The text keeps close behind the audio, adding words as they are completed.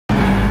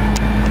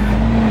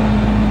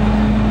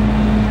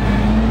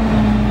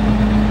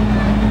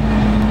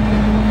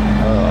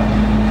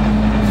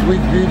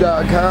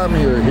RiverviewSeaView.com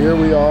here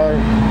we are.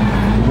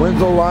 The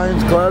Winslow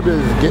Lions Club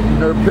is getting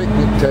their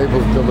picnic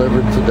tables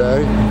delivered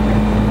today.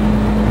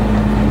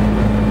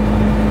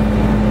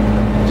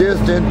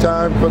 Just in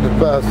time for the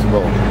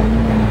festival.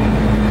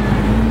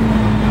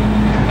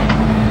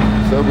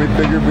 So we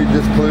figured we'd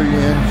just clue you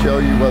in, show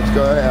you what's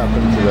going to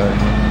happen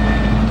today.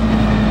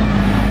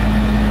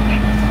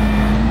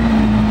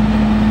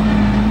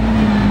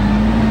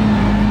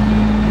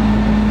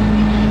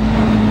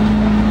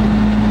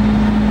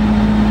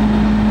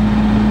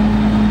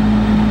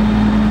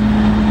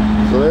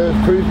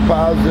 Proof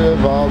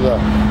positive all the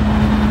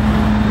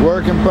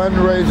work and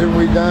fundraising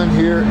we've done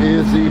here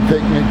is the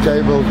picnic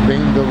tables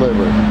being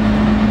delivered.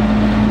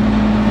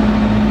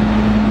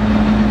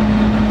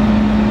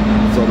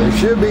 So they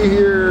should be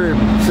here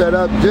and set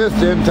up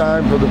just in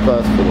time for the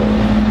festival.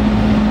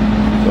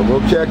 So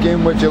we'll check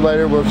in with you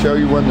later. We'll show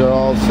you when they're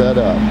all set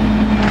up.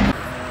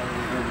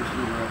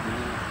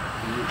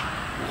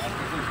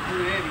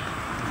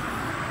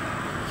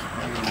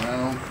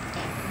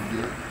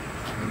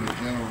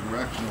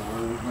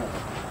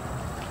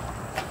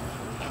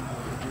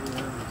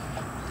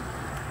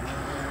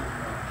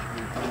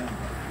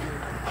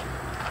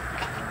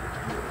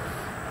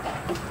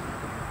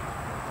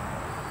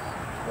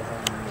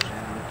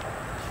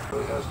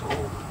 It has to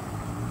hold.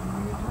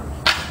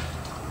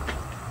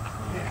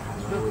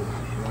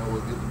 Now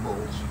we'll get the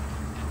bolts.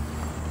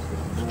 Get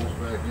the bolts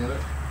back in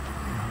it.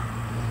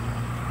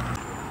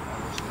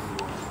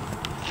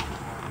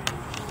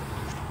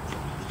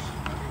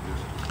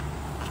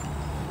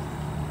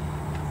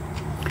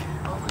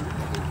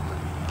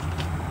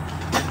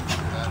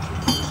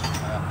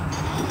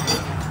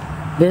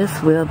 This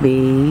will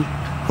be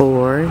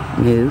 4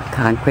 new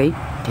concrete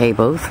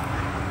tables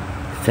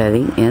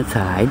sitting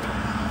inside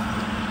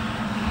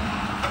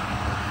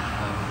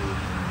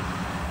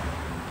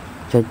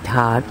the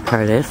Todd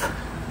Curtis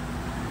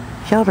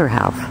Shelter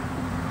House.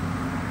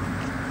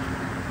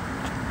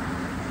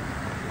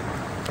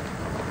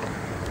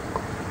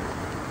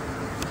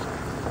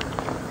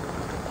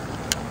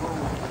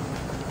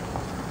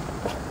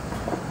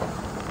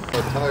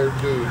 A tired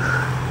dude.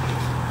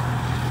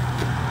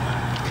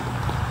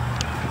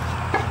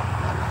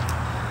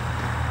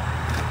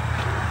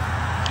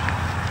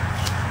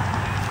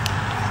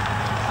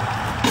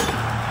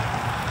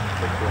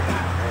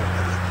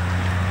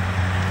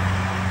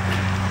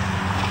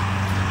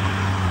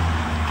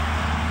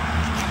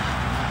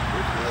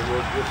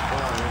 Just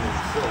fine and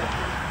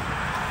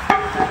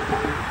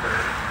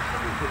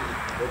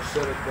let's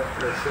set it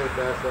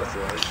back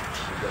upright,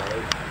 you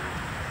guys.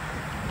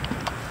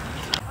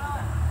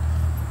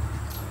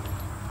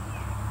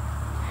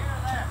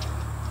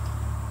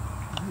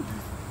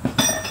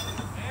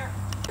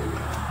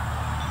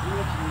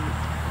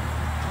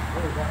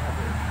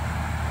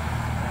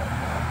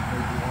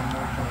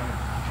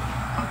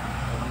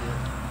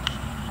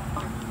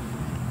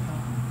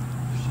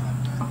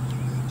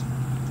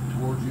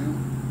 Towards you.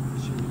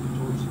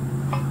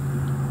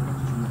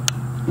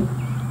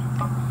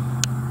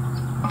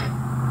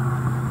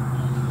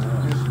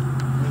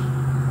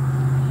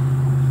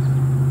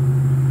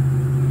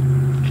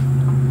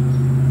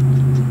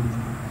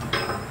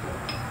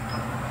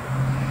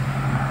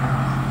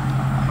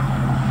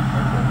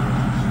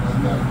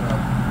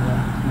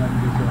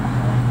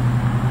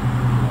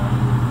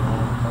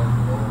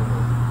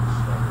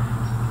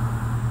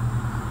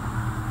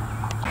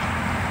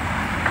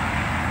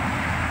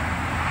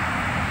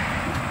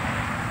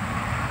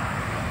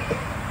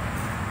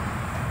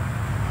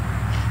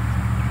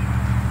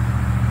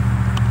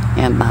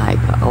 And Mike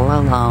all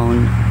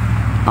alone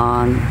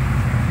on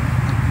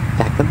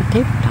back of the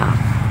tabletop.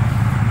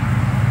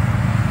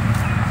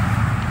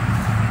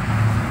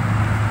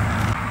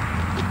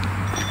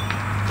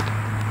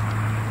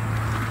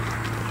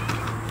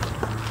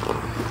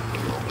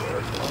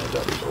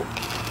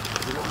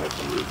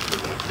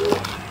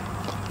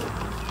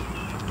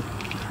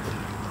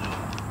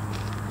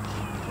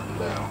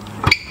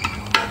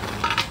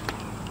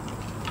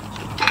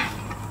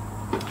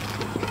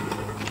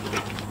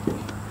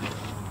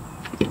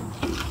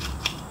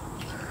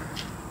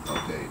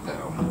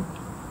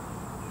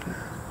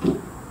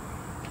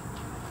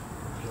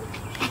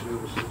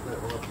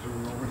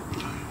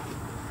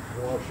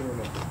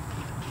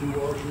 Two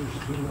washers,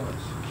 2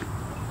 nuts.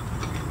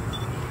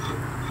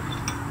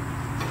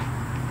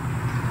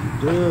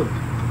 Dude.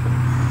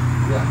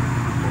 Yeah.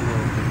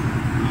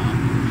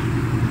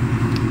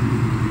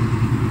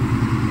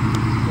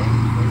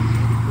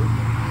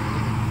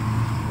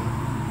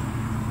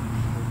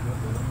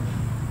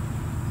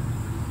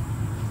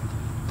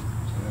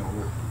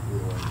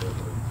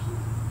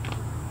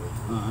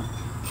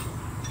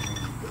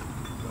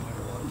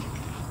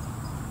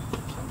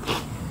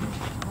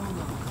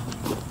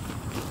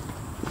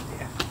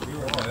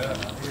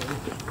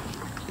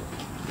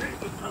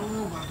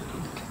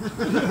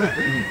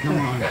 Come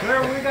on. Sir,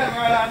 we got the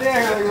right idea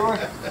here, you are.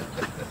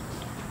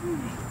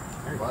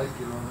 Bike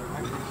it on there.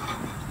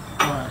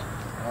 Alright.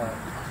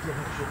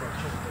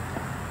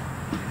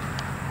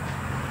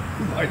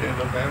 Might end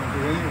up having to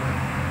anyway.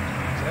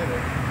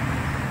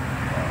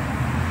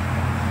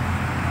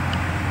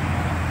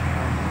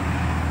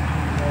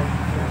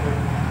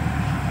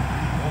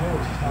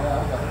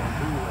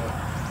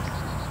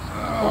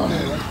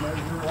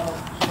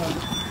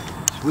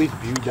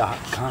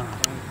 SweetView.com.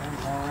 I'm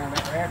going around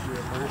that after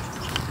it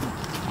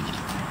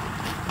first.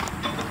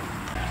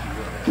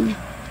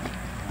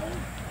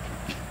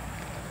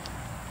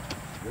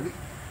 Ready?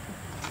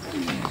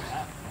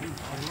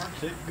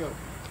 Set, go.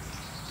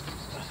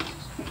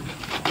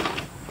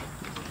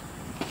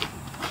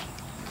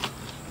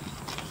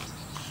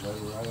 Lay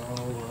right on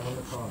over on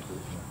the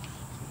concrete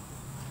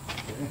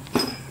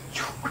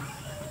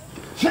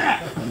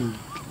now.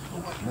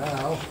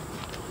 Now,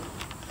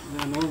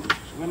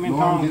 Let me Norm,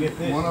 Tom get get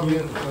this. one of you,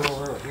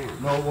 over here.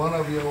 no, one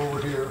of you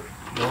over here.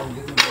 Norm,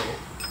 get in the middle.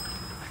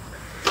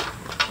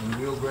 And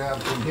we'll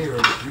grab from here.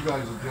 But you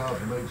guys will jump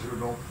and make sure it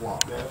don't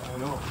flop. Yeah, I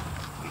know.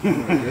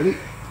 Ready?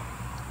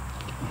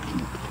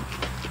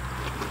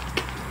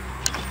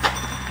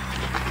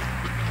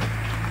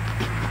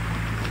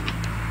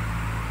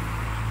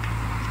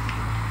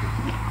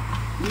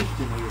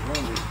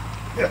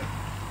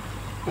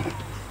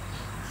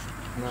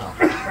 Now.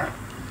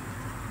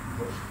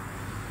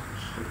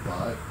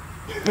 Goodbye.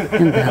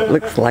 And that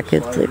looks like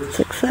it's a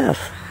success.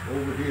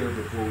 Over here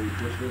before we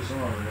put this on.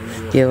 and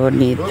then we'll- Still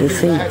need We'll the be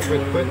back seats.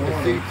 with putting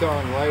the seats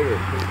on later.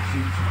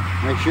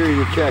 Make sure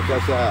you check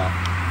us out.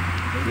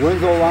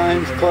 Winslow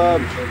Lions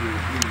Club,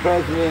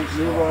 President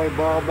Leroy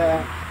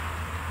Ballback,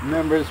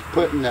 members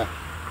putting the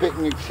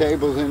picnic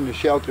tables in the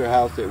shelter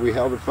house that we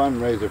held a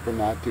fundraiser for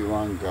not too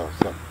long ago.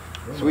 So,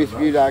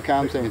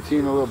 SweetView.com saying see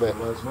you in a little bit.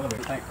 Less money.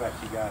 Think about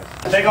you guys.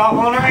 Take off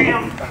on the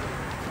ram.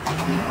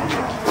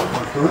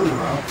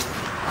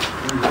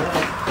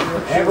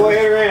 Yeah, go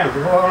ahead around. Go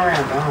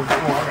around, Tom.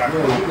 Come on, I got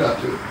Yeah, you got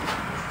to.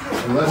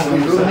 Unless you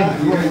do it,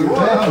 you can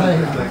tell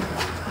anything.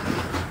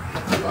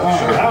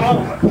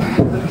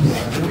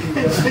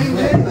 Seen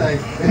anything.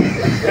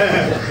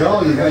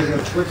 No, you guys have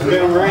to switch it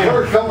around.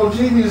 We're a couple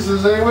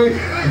geniuses, ain't we?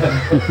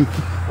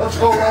 Let's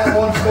go around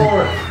once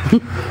more.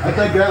 I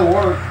think that'll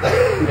work.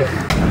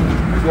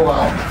 Go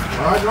out.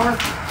 All right, Norm?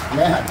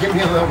 Yeah, give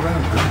me a little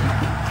room.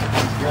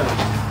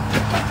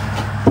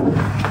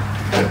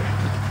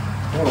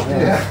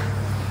 Yeah.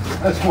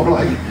 That's more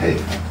like it. Hey.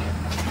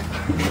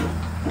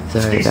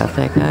 Sorry about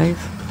that, guys.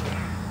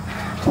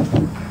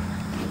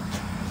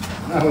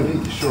 Now we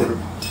need the shorter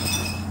ones.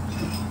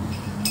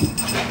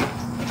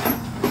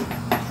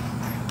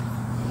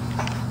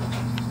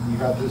 You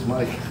got this,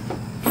 Mike?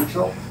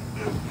 So?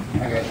 I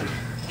got you.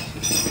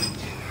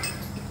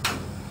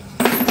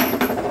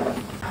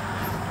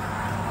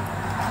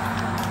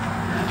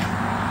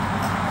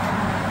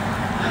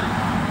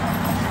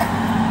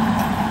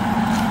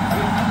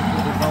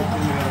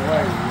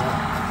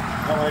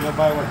 That way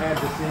nobody would have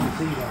the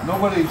CNC on.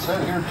 Nobody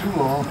sat here too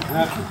long.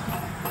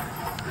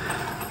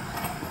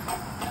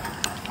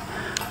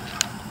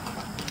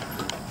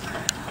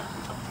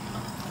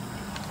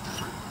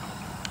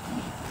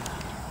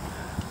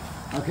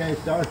 Okay,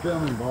 start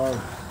filming, Barb.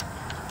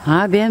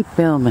 I've been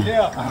filming.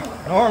 Yeah,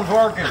 Norm's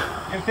working.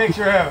 Get a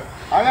picture of it.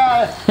 I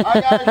got it.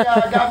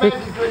 I got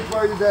magic tricks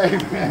for you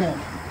today.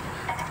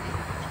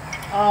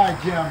 All right,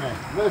 gentlemen,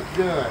 let's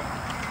do it.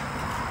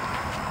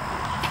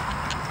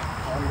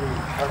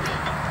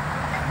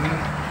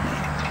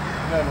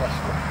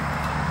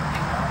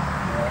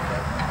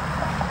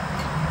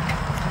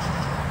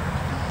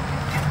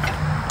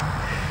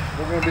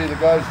 We're going to be the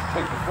guys who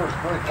take the first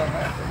break on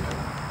that.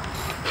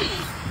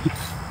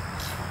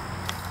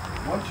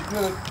 Once you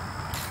get it,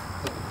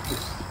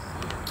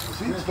 the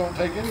seats don't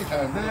take any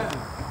time, do they?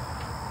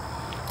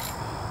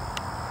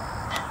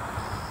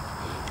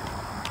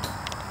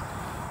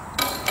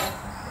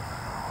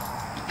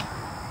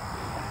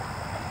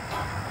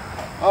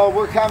 Oh,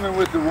 we're coming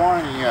with the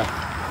warning.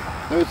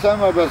 There's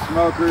some of us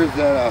smokers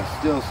that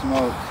still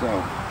smoke, so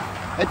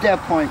at that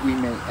point we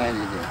may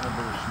edit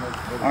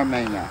it, or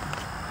may not.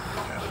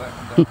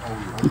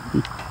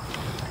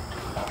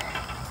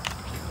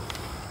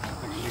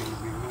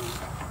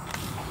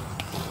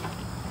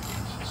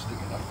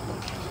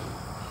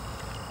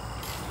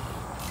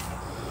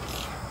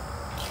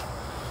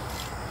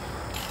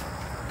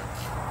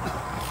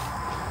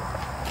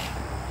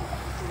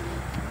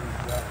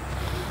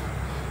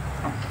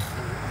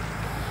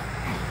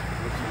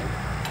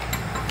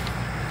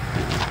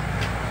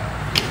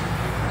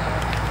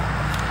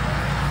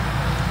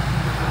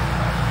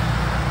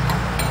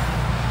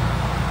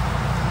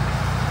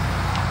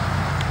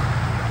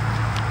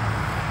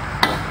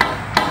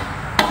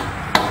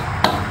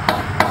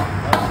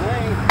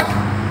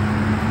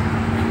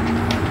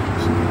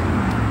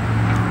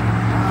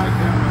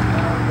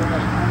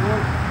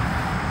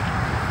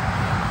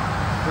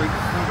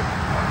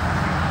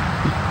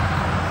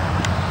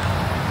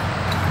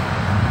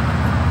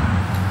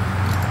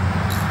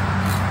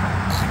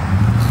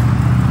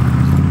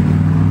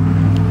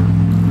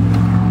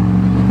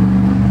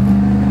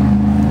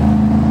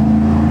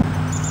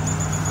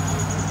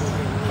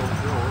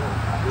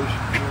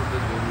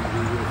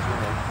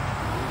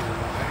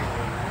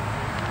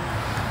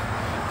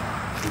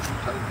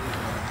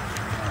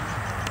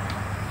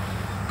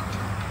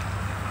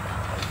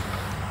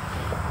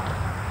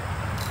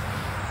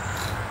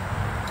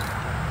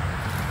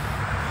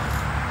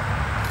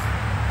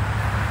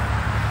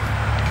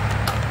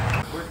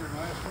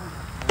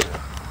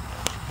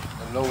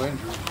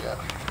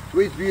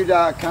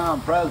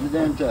 Wheatsview.com,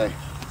 Presidente.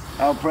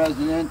 El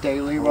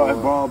Presidente, Leroy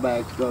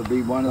Ballback's going to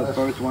be one of the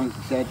first ones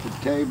to set the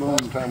table.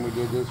 Last time we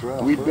did this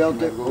round. We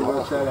built it, we're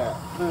going to set out.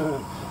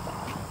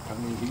 I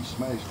mean, he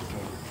smashed the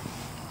table.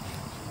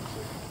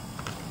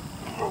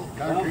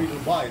 Concrete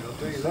is light, I'll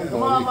tell you that.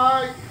 Come on,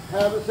 Mike.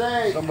 Have a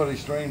say. Somebody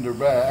strained their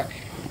back.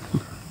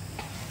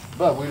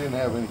 But we didn't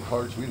have any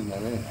carts, we didn't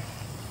have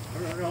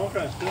anything. All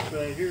kinds of stuff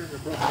right here. They're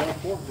broken down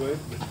fork with,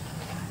 but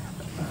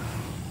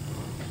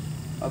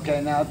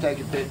Okay, now take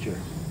a picture.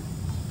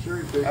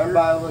 Sure, picture.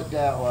 Everybody look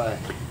that way.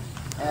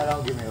 And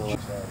don't give me a look.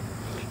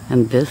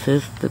 And this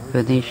is the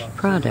finished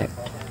product.